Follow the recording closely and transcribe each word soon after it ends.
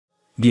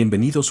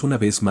Bienvenidos una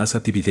vez más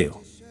a Tibideo,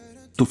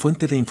 tu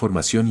fuente de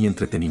información y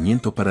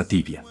entretenimiento para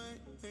Tibia.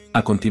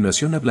 A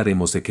continuación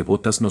hablaremos de qué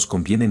botas nos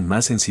convienen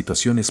más en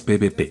situaciones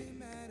PvP.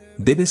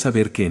 Debes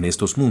saber que en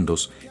estos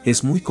mundos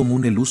es muy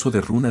común el uso de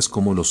runas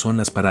como lo son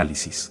las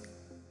parálisis.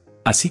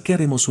 Así que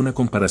haremos una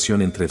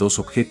comparación entre dos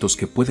objetos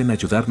que pueden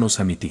ayudarnos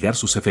a mitigar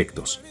sus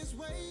efectos.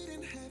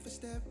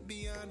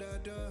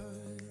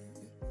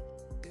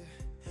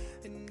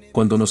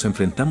 Cuando nos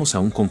enfrentamos a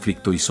un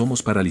conflicto y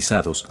somos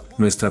paralizados,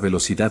 nuestra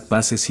velocidad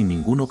base sin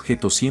ningún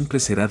objeto siempre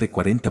será de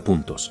 40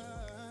 puntos.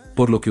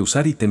 Por lo que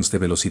usar ítems de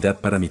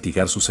velocidad para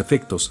mitigar sus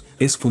efectos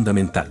es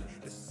fundamental.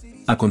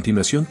 A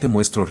continuación te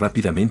muestro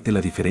rápidamente la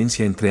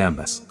diferencia entre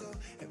ambas.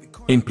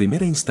 En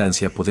primera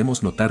instancia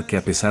podemos notar que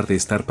a pesar de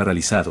estar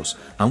paralizados,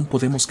 aún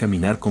podemos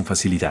caminar con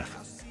facilidad.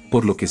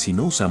 Por lo que si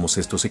no usamos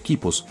estos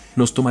equipos,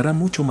 nos tomará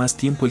mucho más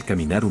tiempo el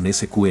caminar un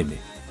SQM.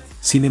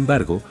 Sin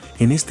embargo,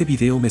 en este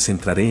video me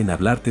centraré en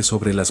hablarte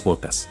sobre las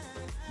botas,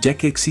 ya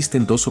que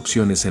existen dos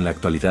opciones en la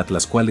actualidad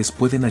las cuales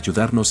pueden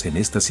ayudarnos en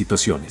estas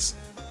situaciones.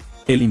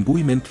 El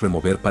imbuement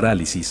remover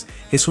parálisis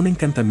es un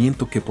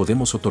encantamiento que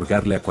podemos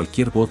otorgarle a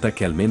cualquier bota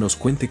que al menos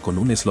cuente con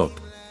un slot,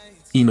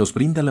 y nos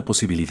brinda la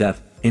posibilidad,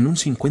 en un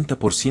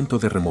 50%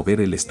 de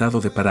remover el estado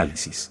de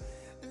parálisis.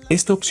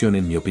 Esta opción,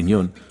 en mi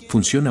opinión,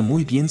 funciona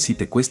muy bien si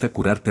te cuesta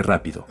curarte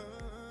rápido,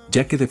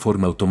 ya que de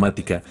forma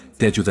automática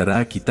te ayudará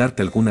a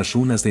quitarte algunas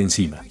runas de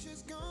encima.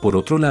 Por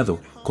otro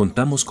lado,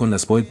 contamos con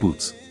las Void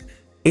Boots.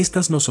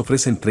 Estas nos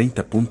ofrecen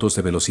 30 puntos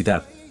de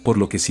velocidad, por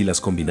lo que si las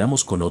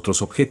combinamos con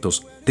otros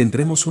objetos,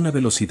 tendremos una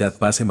velocidad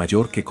base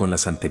mayor que con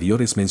las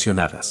anteriores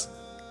mencionadas.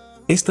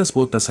 Estas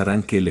botas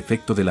harán que el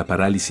efecto de la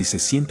parálisis se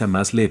sienta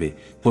más leve,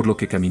 por lo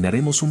que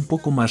caminaremos un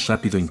poco más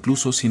rápido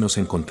incluso si nos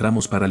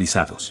encontramos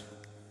paralizados.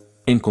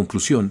 En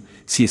conclusión,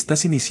 si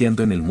estás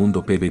iniciando en el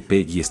mundo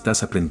PvP y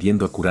estás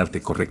aprendiendo a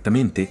curarte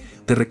correctamente,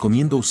 te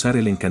recomiendo usar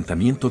el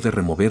encantamiento de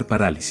remover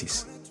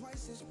parálisis.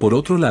 Por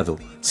otro lado,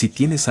 si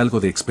tienes algo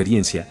de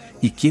experiencia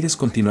y quieres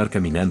continuar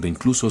caminando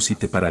incluso si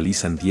te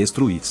paralizan 10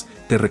 druids,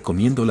 te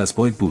recomiendo las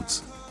Void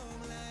Boots.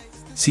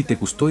 Si te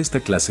gustó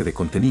esta clase de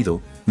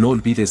contenido, no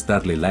olvides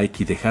darle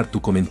like y dejar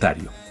tu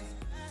comentario.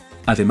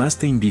 Además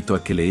te invito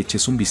a que le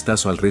eches un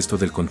vistazo al resto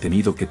del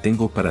contenido que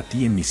tengo para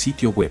ti en mi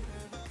sitio web.